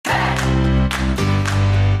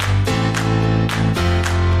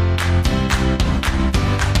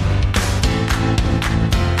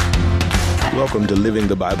welcome to Living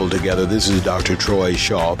the Bible Together. This is Dr. Troy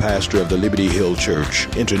Shaw, pastor of the Liberty Hill Church,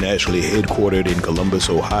 internationally headquartered in Columbus,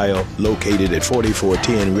 Ohio, located at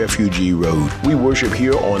 4410 Refugee Road. We worship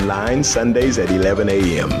here online Sundays at 11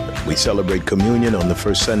 a.m. We celebrate communion on the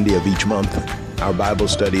first Sunday of each month. Our Bible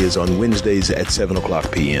study is on Wednesdays at 7 o'clock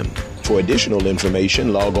p.m. For additional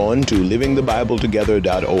information, log on to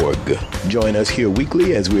livingthebibletogether.org. Join us here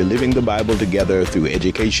weekly as we're living the Bible together through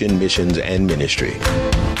education, missions, and ministry.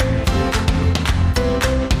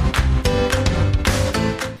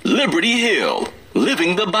 Liberty Hill,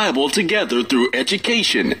 living the Bible together through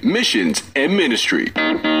education, missions, and ministry.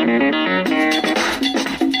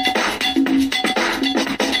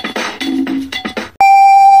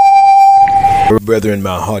 Brethren,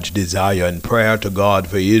 my heart's desire and prayer to God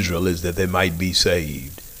for Israel is that they might be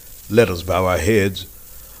saved. Let us bow our heads.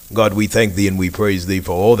 God, we thank thee and we praise thee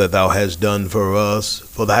for all that thou hast done for us,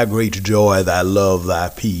 for thy great joy, thy love, thy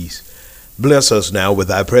peace. Bless us now with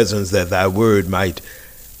thy presence, that thy word might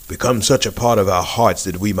become such a part of our hearts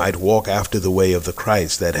that we might walk after the way of the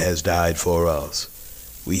Christ that has died for us.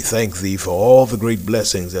 We thank thee for all the great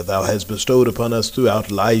blessings that thou hast bestowed upon us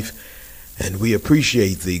throughout life, and we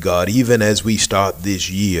appreciate thee, God, even as we start this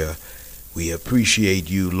year. We appreciate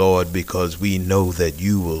you, Lord, because we know that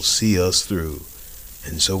you will see us through.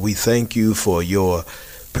 And so we thank you for your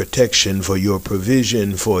protection, for your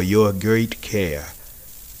provision, for your great care.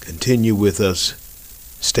 Continue with us.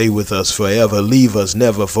 Stay with us forever. Leave us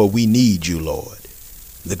never, for we need you, Lord.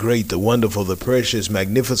 The great, the wonderful, the precious,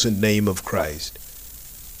 magnificent name of Christ.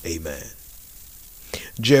 Amen.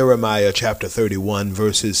 Jeremiah chapter 31,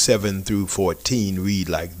 verses 7 through 14 read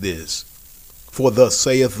like this. For thus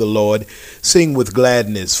saith the Lord, sing with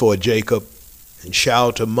gladness for Jacob, and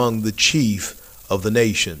shout among the chief of the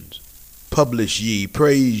nations. Publish ye,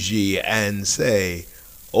 praise ye, and say,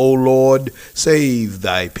 O Lord, save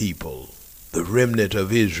thy people, the remnant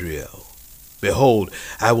of Israel. Behold,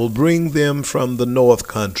 I will bring them from the north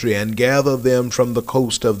country, and gather them from the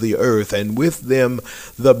coast of the earth, and with them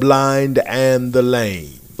the blind and the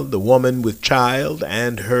lame, the woman with child,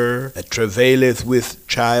 and her that travaileth with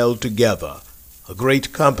child together. A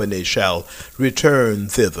great company shall return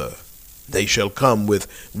thither. They shall come with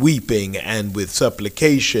weeping, and with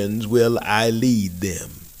supplications will I lead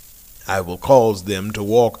them. I will cause them to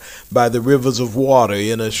walk by the rivers of water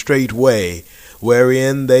in a straight way,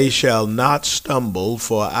 wherein they shall not stumble,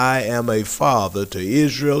 for I am a father to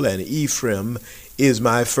Israel, and Ephraim is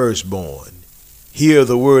my firstborn. Hear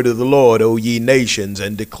the word of the Lord, O ye nations,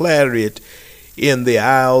 and declare it in the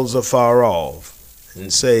isles afar off,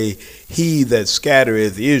 and say, He that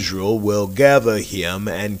scattereth Israel will gather him,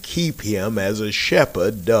 and keep him as a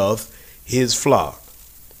shepherd doth his flock.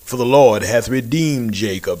 For the Lord hath redeemed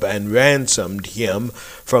Jacob, and ransomed him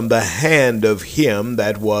from the hand of him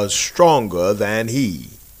that was stronger than he.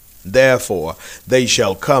 Therefore they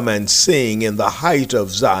shall come and sing in the height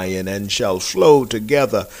of Zion, and shall flow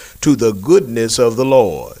together to the goodness of the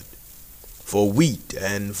Lord. For wheat,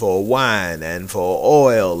 and for wine, and for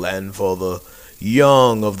oil, and for the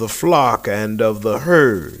young of the flock and of the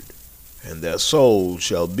herd. And their souls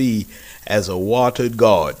shall be as a watered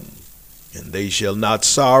garden, and they shall not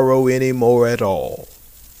sorrow any more at all.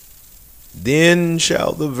 Then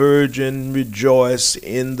shall the virgin rejoice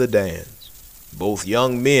in the dance, both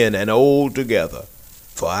young men and old together.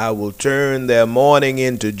 For I will turn their mourning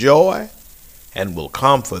into joy, and will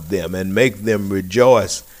comfort them, and make them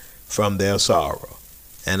rejoice from their sorrow.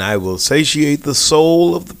 And I will satiate the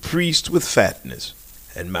soul of the priest with fatness,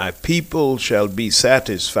 and my people shall be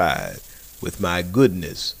satisfied with my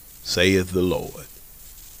goodness, saith the Lord.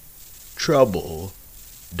 Trouble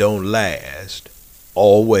don't last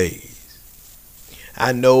always.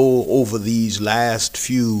 I know over these last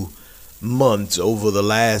few months, over the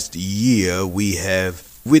last year, we have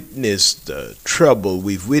witnessed trouble.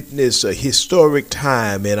 We've witnessed a historic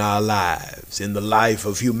time in our lives, in the life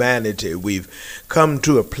of humanity. We've come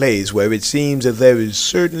to a place where it seems that there is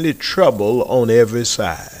certainly trouble on every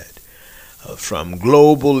side. From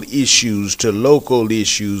global issues to local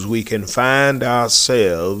issues, we can find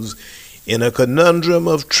ourselves in a conundrum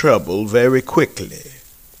of trouble very quickly.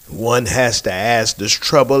 One has to ask, does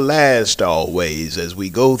trouble last always? As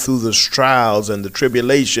we go through the trials and the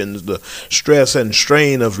tribulations, the stress and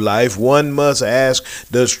strain of life, one must ask,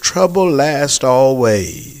 does trouble last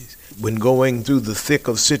always? When going through the thick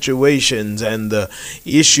of situations and the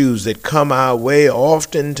issues that come our way,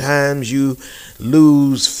 oftentimes you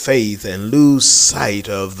lose faith and lose sight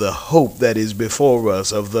of the hope that is before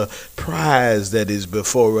us, of the prize that is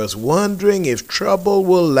before us, wondering if trouble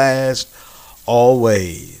will last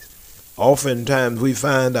always. Oftentimes we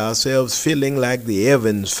find ourselves feeling like the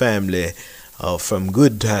Evans family from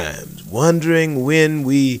good times, wondering when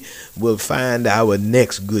we will find our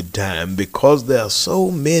next good time, because there are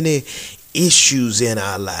so many issues in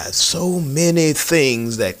our lives, so many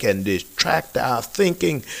things that can distract our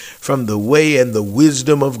thinking from the way and the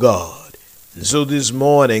wisdom of God. And so this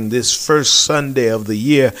morning, this first Sunday of the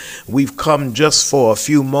year, we've come just for a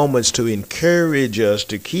few moments to encourage us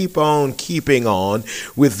to keep on keeping on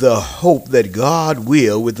with the hope that God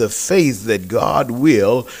will, with the faith that God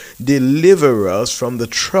will deliver us from the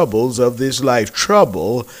troubles of this life.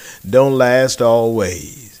 Trouble don't last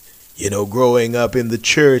always. You know, growing up in the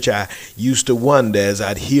church, I used to wonder as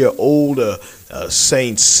I'd hear older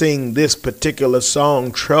saints sing this particular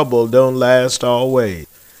song, "Trouble Don't Last Always."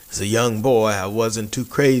 As a young boy, I wasn't too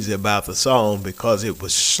crazy about the song because it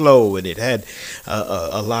was slow and it had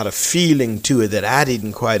a lot of feeling to it that I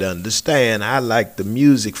didn't quite understand. I liked the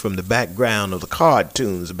music from the background of the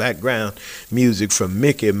cartoons, the background music from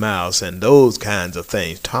Mickey Mouse and those kinds of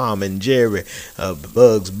things, Tom and Jerry,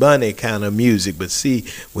 Bugs Bunny kind of music. But see,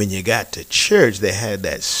 when you got to church, they had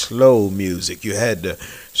that slow music. You had the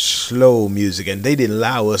slow music, and they didn't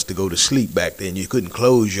allow us to go to sleep back then. You couldn't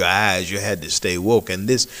close your eyes. You had to stay woke, and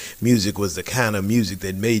this music was the kind of music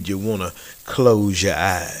that made you want to close your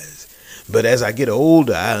eyes. But as I get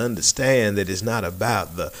older, I understand that it's not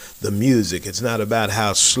about the music. It's not about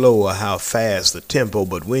how slow or how fast the tempo.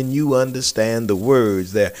 But when you understand the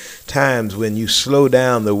words, there are times when you slow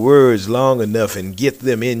down the words long enough and get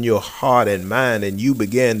them in your heart and mind, and you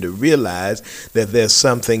begin to realize that there's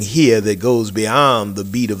something here that goes beyond the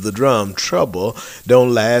beat of the drum. Trouble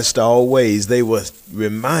don't last always. They were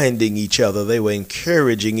reminding each other, they were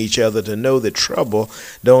encouraging each other to know that trouble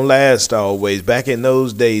don't last always. Back in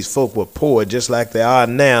those days, folk were poor just like they are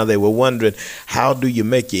now. They were wondering, how do you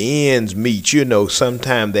make your ends meet? You know,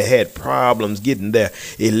 sometimes they had problems getting their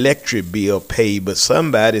electric bill paid, but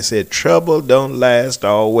somebody said trouble don't last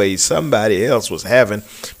always. Somebody else was having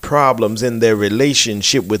problems in their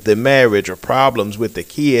relationship with their marriage or problems with the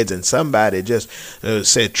kids, and somebody just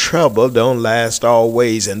said trouble don't last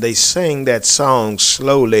always, and they sang that song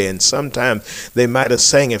slowly, and sometimes they might have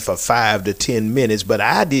sang it for 5 to 10 minutes, but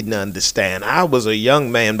I didn't understand. I was a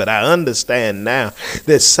young man, but I understand now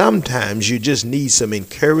that sometimes you just need some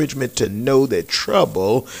encouragement to know that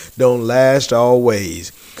trouble don't last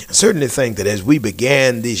always. I certainly think that as we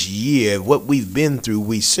began this year, what we've been through,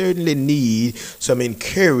 we certainly need some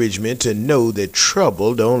encouragement to know that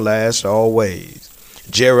trouble don't last always.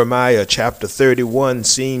 Jeremiah chapter 31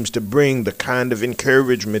 seems to bring the kind of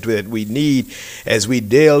encouragement that we need as we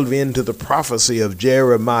delve into the prophecy of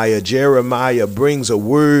Jeremiah. Jeremiah brings a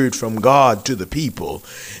word from God to the people.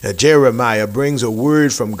 Jeremiah brings a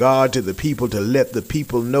word from God to the people to let the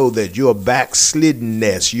people know that your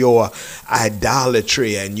backsliddenness, your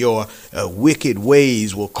idolatry, and your wicked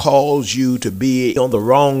ways will cause you to be on the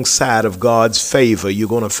wrong side of God's favor. You're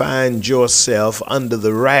going to find yourself under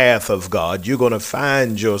the wrath of God. You're going to find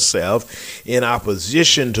yourself in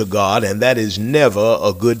opposition to God, and that is never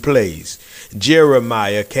a good place.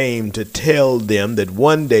 Jeremiah came to tell them that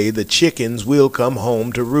one day the chickens will come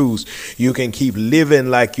home to roost. You can keep living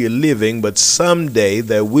like you're living, but someday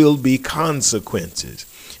there will be consequences.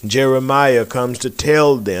 Jeremiah comes to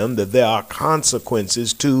tell them that there are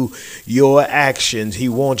consequences to your actions. He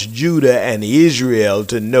wants Judah and Israel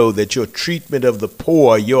to know that your treatment of the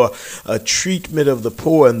poor, your treatment of the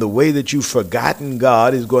poor and the way that you've forgotten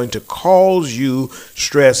God is going to cause you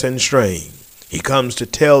stress and strain. He comes to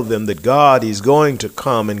tell them that God is going to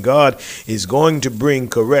come and God is going to bring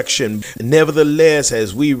correction. Nevertheless,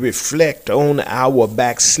 as we reflect on our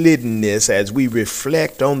backsliddenness, as we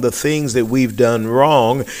reflect on the things that we've done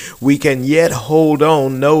wrong, we can yet hold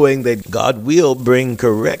on knowing that God will bring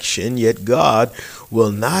correction, yet God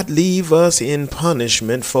will not leave us in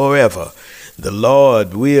punishment forever. The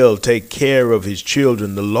Lord will take care of his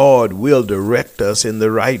children. The Lord will direct us in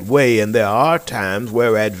the right way. And there are times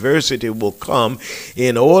where adversity will come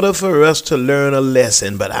in order for us to learn a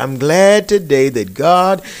lesson. But I'm glad today that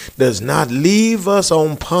God does not leave us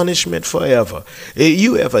on punishment forever.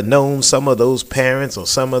 You ever known some of those parents or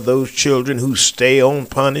some of those children who stay on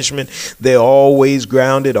punishment? They're always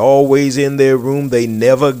grounded, always in their room. They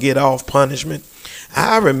never get off punishment.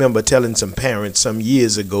 I remember telling some parents some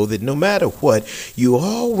years ago that no matter what, you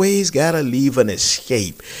always got to leave an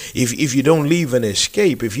escape. If you don't leave an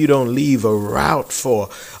escape, if you don't leave a route for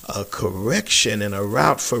a correction and a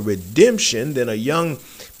route for redemption, then a young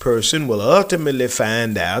person will ultimately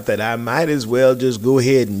find out that I might as well just go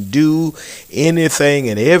ahead and do anything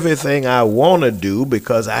and everything I want to do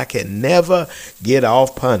because I can never get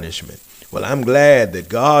off punishment. Well, I'm glad that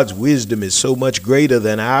God's wisdom is so much greater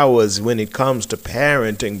than ours when it comes to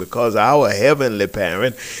parenting, because our heavenly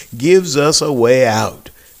parent gives us a way out.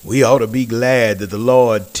 We ought to be glad that the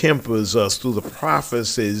Lord tempers us through the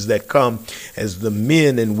prophecies that come as the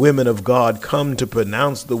men and women of God come to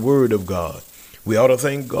pronounce the word of God. We ought to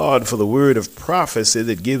thank God for the word of prophecy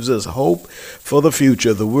that gives us hope for the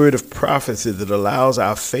future, the word of prophecy that allows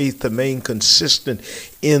our faith to remain consistent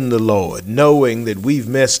in the Lord, knowing that we've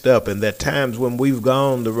messed up and that times when we've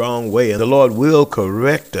gone the wrong way, and the Lord will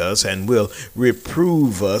correct us and will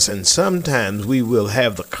reprove us, and sometimes we will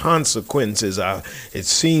have the consequences. It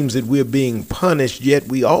seems that we're being punished, yet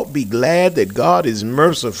we ought to be glad that God is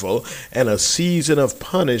merciful and a season of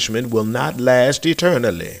punishment will not last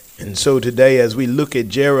eternally. And so today, as we look at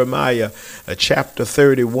Jeremiah chapter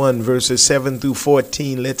 31, verses 7 through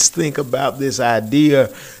 14, let's think about this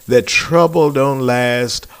idea that trouble don't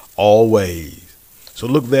last always. So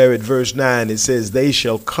look there at verse 9. It says, "They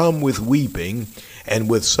shall come with weeping, and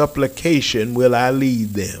with supplication will I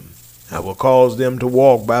lead them. I will cause them to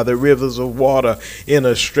walk by the rivers of water in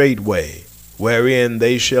a straight way, wherein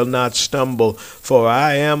they shall not stumble. For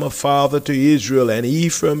I am a father to Israel, and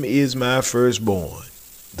Ephraim is my firstborn.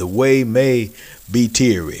 The way may be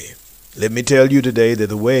teary." Let me tell you today that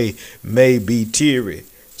the way may be teary.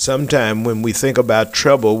 Sometime when we think about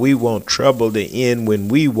trouble, we want trouble to end when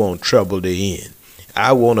we want trouble to end.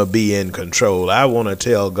 I want to be in control. I want to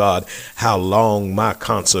tell God how long my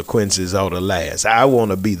consequences ought to last. I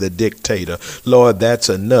want to be the dictator. Lord, that's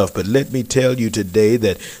enough. But let me tell you today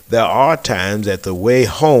that there are times that the way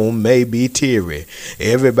home may be teary.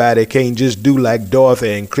 Everybody can't just do like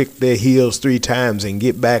Dorothy and click their heels 3 times and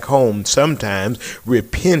get back home. Sometimes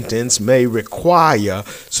repentance may require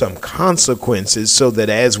some consequences so that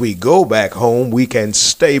as we go back home, we can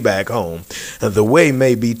stay back home. The way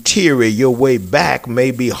may be teary. Your way back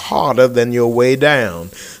may be harder than your way down.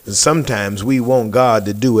 Sometimes we want God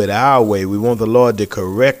to do it our way. We want the Lord to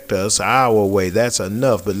correct us our way. That's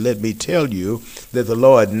enough. But let me tell you that the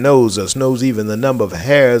Lord knows us, knows even the number of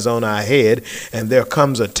hairs on our head. And there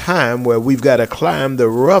comes a time where we've got to climb the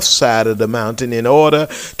rough side of the mountain in order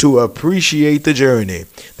to appreciate the journey.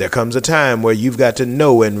 There comes a time where you've got to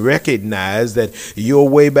know and recognize that your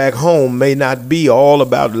way back home may not be all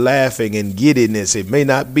about laughing and giddiness. It may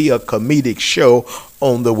not be a comedic show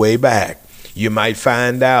on the way back. You might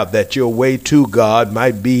find out that your way to God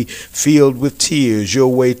might be filled with tears.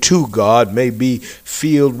 Your way to God may be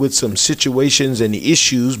filled with some situations and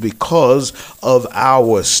issues because of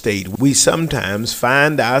our state. We sometimes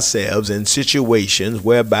find ourselves in situations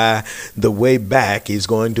whereby the way back is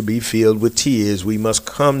going to be filled with tears. We must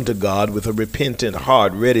come to God with a repentant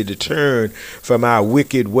heart, ready to turn from our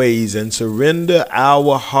wicked ways and surrender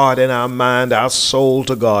our heart and our mind, our soul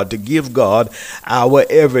to God, to give God our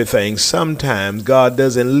everything. Sometimes God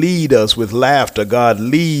doesn't lead us with laughter. God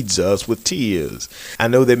leads us with tears. I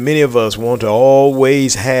know that many of us want to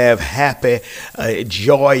always have happy,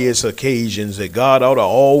 joyous occasions that God ought to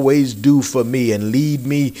always do for me and lead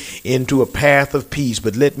me into a path of peace.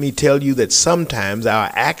 But let me tell you that sometimes our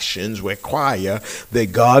actions require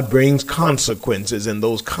that God brings consequences, and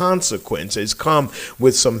those consequences come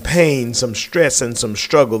with some pain, some stress, and some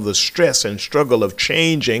struggle. The stress and struggle of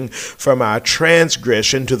changing from our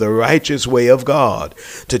transgression to the righteous way of God,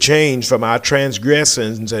 to change from our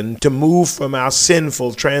transgressions and to move from our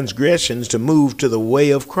sinful transgressions to move to the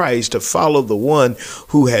way of Christ, to follow the one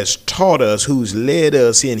who has taught us, who's led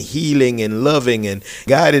us in healing and loving and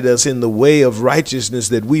guided us in the way of righteousness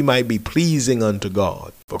that we might be pleasing unto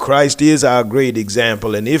God. For Christ is our great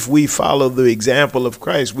example, and if we follow the example of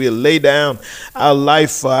Christ, we'll lay down our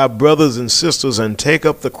life for our brothers and sisters and take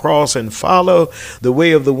up the cross and follow the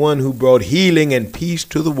way of the one who brought healing and peace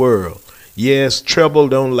to the world. Yes, trouble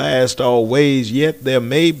don't last always, yet there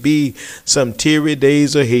may be some teary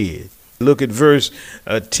days ahead. Look at verse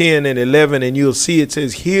 10 and 11, and you'll see it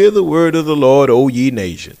says, "Hear the word of the Lord, O ye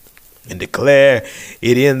nations, and declare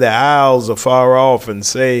it in the isles afar off, and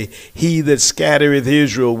say, He that scattereth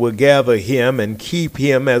Israel will gather him, and keep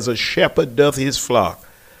him as a shepherd doth his flock.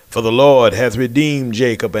 For the Lord hath redeemed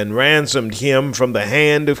Jacob, and ransomed him from the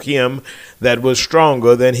hand of him that was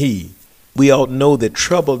stronger than he." We ought to know that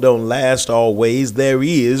trouble don't last always. There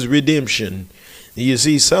is redemption. You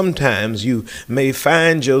see, sometimes you may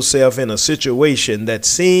find yourself in a situation that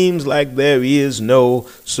seems like there is no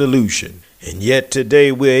solution. And yet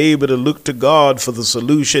today we're able to look to God for the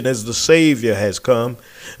solution as the Savior has come.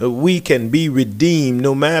 We can be redeemed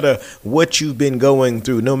no matter what you've been going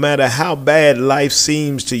through, no matter how bad life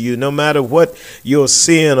seems to you, no matter what your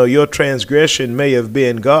sin or your transgression may have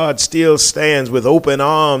been. God still stands with open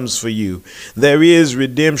arms for you. There is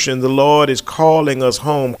redemption. The Lord is calling us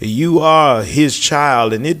home. You are his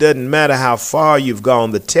child, and it doesn't matter how far you've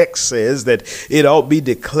gone. The text says that it ought to be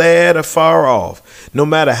declared afar off. No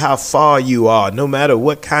matter how far you are, no matter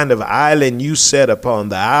what kind of island you set upon,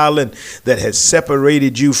 the island that has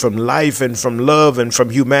separated you from life and from love and from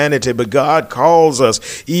humanity, but God calls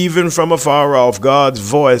us even from afar off. God's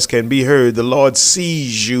voice can be heard. The Lord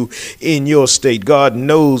sees you in your state. God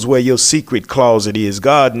knows where your secret closet is.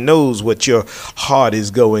 God knows what your heart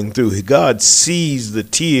is going through. God sees the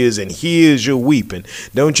tears and hears your weeping.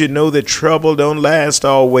 Don't you know that trouble don't last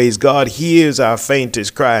always? God hears our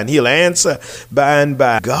faintest cry, and he'll answer by and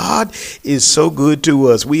by. God is so good to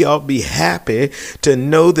us. We ought to be happy to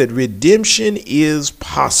know that redemption is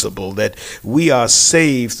possible, that we are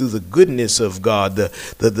saved through the goodness of God.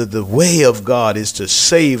 The way of God is to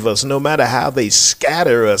save us no matter how they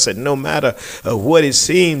scatter us, and no matter what it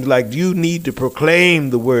seems like. You need to proclaim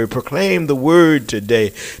the word. Proclaim the word today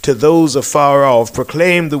to those afar off.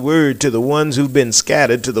 Proclaim the word to the ones who've been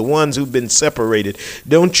scattered, to the ones who've been separated.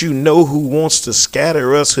 Don't you know who wants to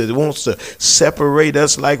scatter us, who wants to separate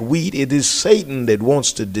us like wheat? It is Satan that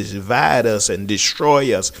wants to divide us and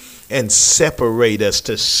destroy us and separate us,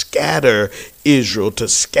 to scatter Israel, to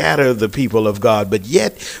scatter the people of God. But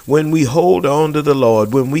yet, when we hold on to the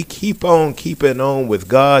Lord, when we keep on keeping on with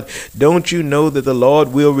God, don't you know that the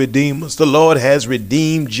Lord will redeem us? The Lord has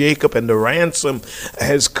redeemed Jacob, and the ransom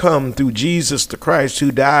has come through Jesus the Christ,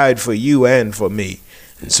 who died for you and for me.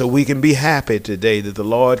 And so we can be happy today that the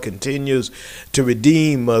Lord continues to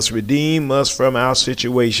redeem us from our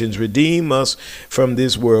situations, redeem us from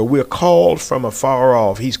this world. We're called from afar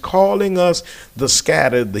off. He's calling us the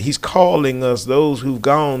scattered. He's calling us those who've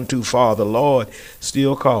gone too far. The Lord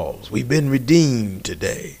still calls. We've been redeemed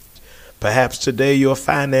today. Perhaps today your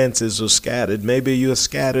finances are scattered. Maybe you're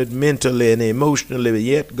scattered mentally and emotionally,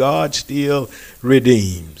 yet God still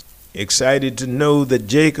redeems. Excited to know that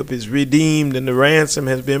Jacob is redeemed and the ransom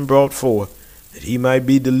has been brought forth, that he might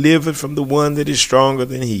be delivered from the one that is stronger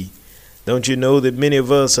than he. Don't you know that many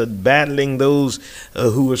of us are battling those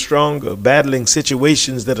who are stronger, battling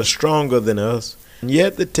situations that are stronger than us? And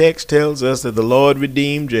yet the text tells us that the Lord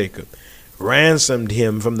redeemed Jacob, ransomed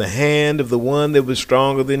him from the hand of the one that was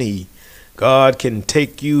stronger than he. God can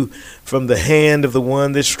take you from the hand of the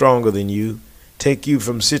one that's stronger than you. Take you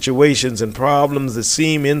from situations and problems that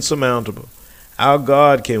seem insurmountable. Our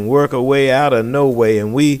God can work a way out of no way,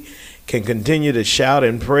 and we can continue to shout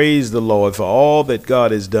and praise the Lord for all that God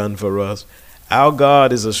has done for us. Our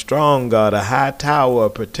God is a strong God, a high tower, a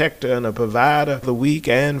protector, and a provider for the weak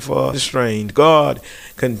and for the strained. God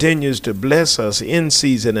continues to bless us in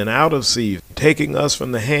season and out of season, taking us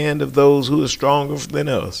from the hand of those who are stronger than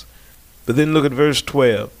us. But then look at verse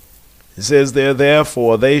 12. It says there,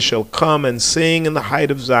 therefore they shall come and sing in the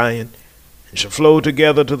height of Zion, and shall flow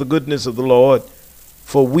together to the goodness of the Lord,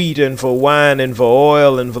 for wheat and for wine and for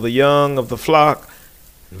oil and for the young of the flock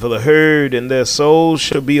and for the herd, and their souls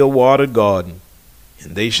shall be a watered garden,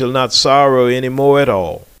 and they shall not sorrow any more at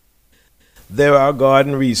all. There are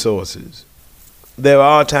garden resources. There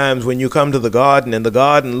are times when you come to the garden and the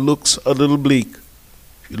garden looks a little bleak.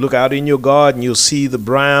 If you look out in your garden, you'll see the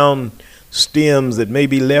brown stems that may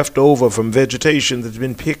be left over from vegetation that's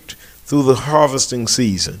been picked through the harvesting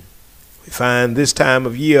season. We find this time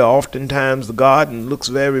of year, oftentimes the garden looks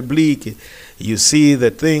very bleak. You see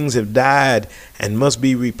that things have died and must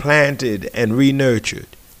be replanted and re-nurtured.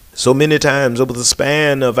 So many times over the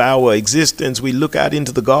span of our existence, we look out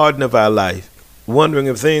into the garden of our life, wondering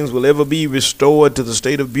if things will ever be restored to the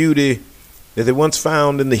state of beauty that they once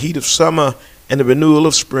found in the heat of summer and the renewal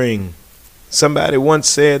of spring. Somebody once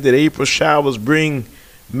said that April showers bring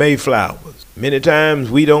May flowers. Many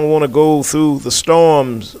times we don't want to go through the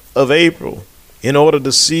storms of April in order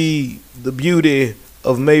to see the beauty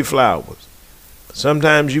of May flowers.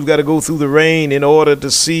 Sometimes you've got to go through the rain in order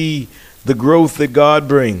to see the growth that God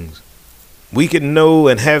brings. We can know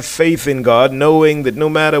and have faith in God, knowing that no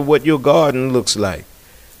matter what your garden looks like,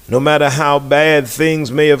 no matter how bad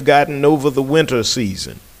things may have gotten over the winter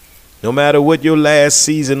season, no matter what your last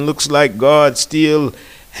season looks like, God still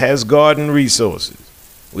has garden resources.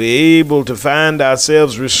 We're able to find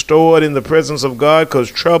ourselves restored in the presence of God because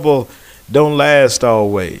trouble don't last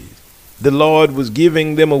always. The Lord was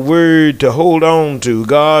giving them a word to hold on to.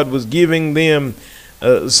 God was giving them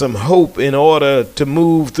some hope in order to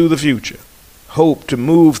move through the future. hope to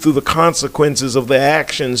move through the consequences of their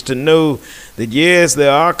actions, to know that yes,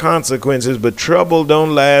 there are consequences, but trouble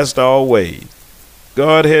don't last always.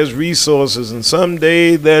 God has resources, and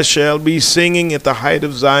someday there shall be singing at the height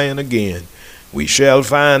of Zion again. We shall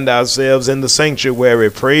find ourselves in the sanctuary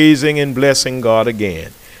praising and blessing God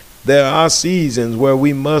again. There are seasons where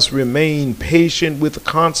we must remain patient with the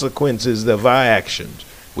consequences of our actions.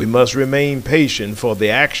 We must remain patient for the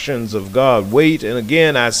actions of God. Wait, and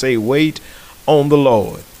again I say wait on the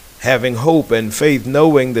Lord, having hope and faith,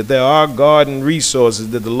 knowing that there are garden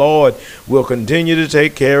resources, that the Lord will continue to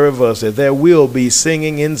take care of us, that there will be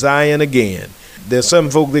singing in Zion again. There's some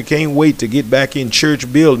folk that can't wait to get back in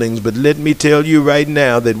church buildings, but let me tell you right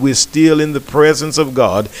now that we're still in the presence of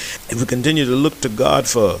God. If we continue to look to God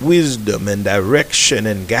for wisdom and direction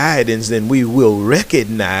and guidance, then we will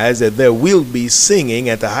recognize that there will be singing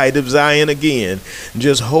at the height of Zion again.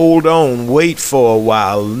 Just hold on, wait for a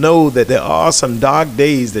while. Know that there are some dark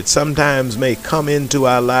days that sometimes may come into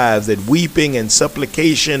our lives, that weeping and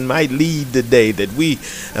supplication might lead the day, that we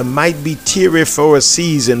might be teary for a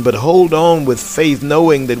season, but hold on with faith,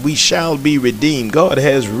 knowing that we shall be redeemed. God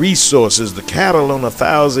has resources. The cattle on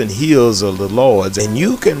 1,000 hills are the Lord's, and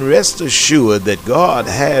you can rest assured that God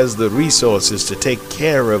has the resources to take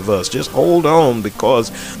care of us. Just hold on,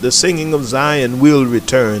 because the singing of Zion will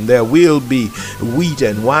return. There will be wheat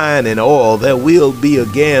and wine and oil. There will be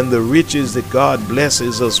again the riches that God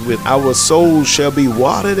blesses us with. Our souls shall be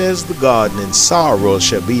watered as the garden, and sorrow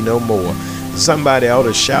shall be no more. Somebody ought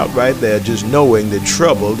to shout right there, just knowing that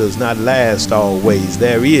trouble does not last always.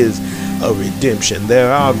 There is a redemption.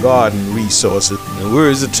 There are garden resources. In the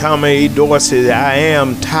words of Tommy A. Dorsey, I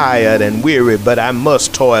am tired and weary, but I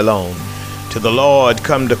must toil on. To the Lord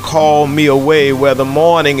come to call me away, where the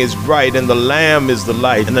morning is bright and the Lamb is the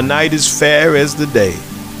light, and the night is fair as the day.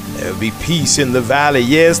 There'll be peace in the valley.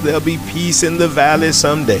 Yes, there'll be peace in the valley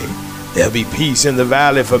someday. There'll be peace in the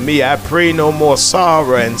valley for me. I pray no more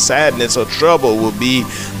sorrow and sadness or trouble will be.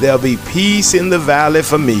 There'll be peace in the valley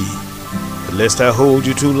for me. But lest I hold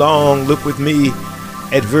you too long, look with me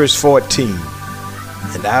at verse 14.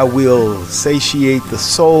 And I will satiate the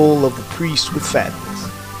soul of the priest with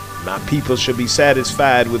fatness. My people shall be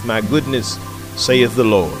satisfied with my goodness, saith the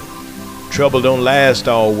Lord. Trouble don't last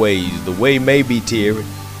always. The way may be teary.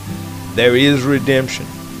 There is redemption.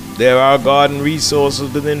 There are garden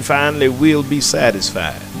resources, but then finally we'll be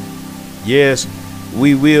satisfied. Yes,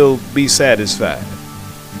 we will be satisfied.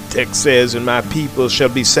 The text says, and my people shall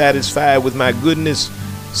be satisfied with my goodness,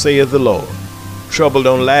 saith the Lord. Trouble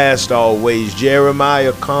don't last always.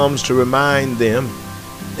 Jeremiah comes to remind them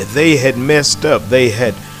that they had messed up. They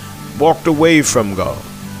had walked away from God.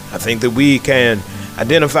 I think that we can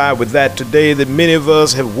identify with that today, that many of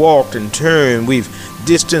us have walked and turned. We've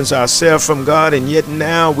distanced ourselves from God, and yet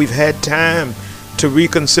now we've had time to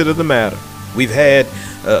reconsider the matter. We've had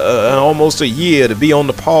almost a year to be on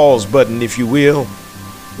the pause button, if you will.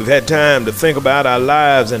 We've had time to think about our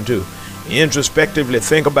lives and to introspectively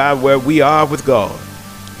think about where we are with God.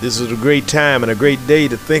 This is a great time and a great day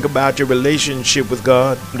to think about your relationship with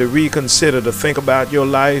God, to reconsider, to think about your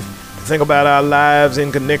life, to think about our lives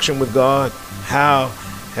in connection with God. How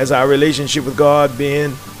has our relationship with God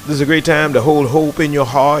been? This is a great time to hold hope in your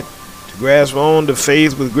heart, to grasp on to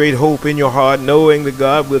faith with great hope in your heart, knowing that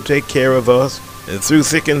God will take care of us. And through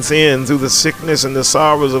thick and thin, through the sickness and the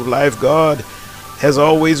sorrows of life, God has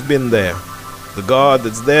always been there. The God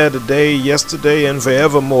that's there today, yesterday, and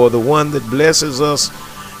forevermore, the one that blesses us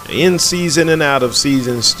in season and out of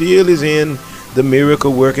season, still is in the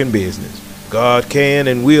miracle working business. God can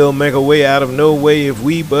and will make a way out of no way if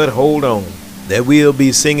we but hold on. There will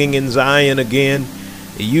be singing in Zion again.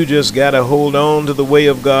 You just got to hold on to the way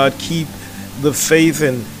of God, keep the faith,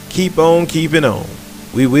 and keep on keeping on.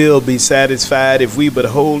 We will be satisfied if we but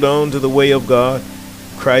hold on to the way of God.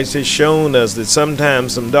 Christ has shown us that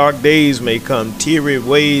sometimes some dark days may come, teary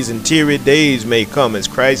ways and teary days may come as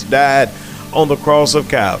Christ died on the cross of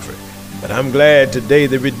Calvary. But I'm glad today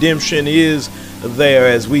the redemption is there,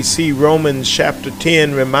 as we see Romans chapter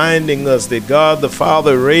 10 reminding us that God the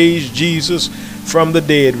Father raised Jesus from the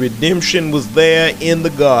dead. Redemption was there in the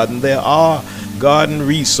garden. There are garden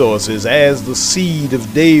resources, as the seed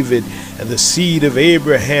of David and the seed of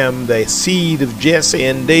Abraham, the seed of Jesse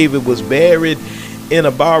and David was buried in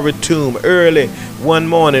a borrowed tomb, early one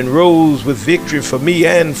morning rose with victory for me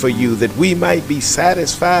and for you, that we might be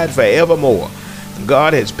satisfied forevermore.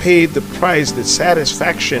 God has paid the price that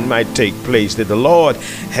satisfaction might take place, that the Lord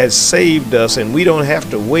has saved us, and we don't have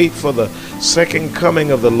to wait for the second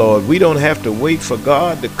coming of the Lord. We don't have to wait for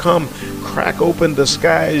God to come crack open the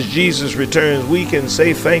sky as Jesus returns. We can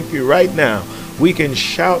say thank you right now We can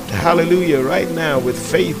shout hallelujah right now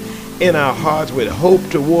with faith in our hearts, with hope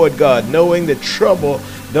toward God, knowing that trouble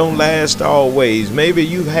don't last always. Maybe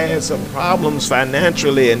you've had some problems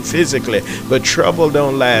financially and physically, but trouble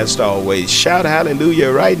don't last always. Shout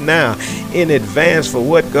hallelujah right now in advance for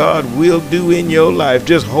what God will do in your life.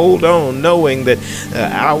 Just hold on, knowing that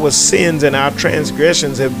our sins and our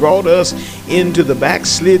transgressions have brought us into the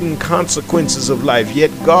backslidden consequences of life.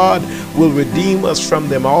 Yet God will redeem us from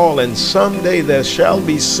them all, and someday there shall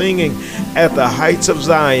be singing at the heights of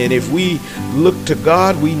Zion. If we look to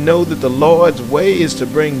God, we know that the Lord's way is to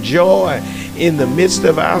bring joy in the midst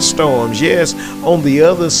of our storms. Yes, on the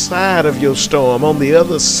other side of your storm, on the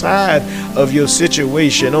other side of your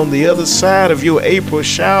situation, on the other side of your April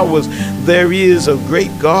showers, there is a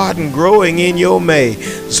great garden growing in your May.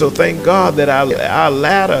 So thank God that our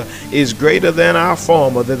latter is greater than our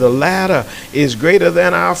former, that the latter is greater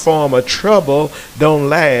than our former. Trouble don't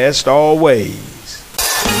last always.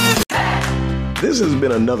 This has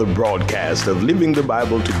been another broadcast of Living the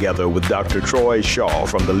Bible Together with Dr. Troy Shaw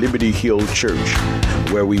from the Liberty Hill Church,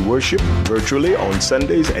 where we worship virtually on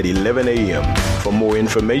Sundays at 11 a.m. For more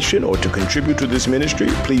information or to contribute to this ministry,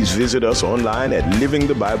 please visit us online at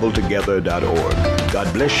livingthebibletogether.org.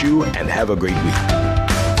 God bless you and have a great week.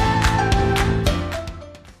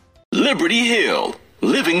 Liberty Hill,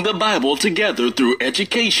 living the Bible together through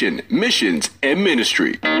education, missions, and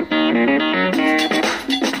ministry.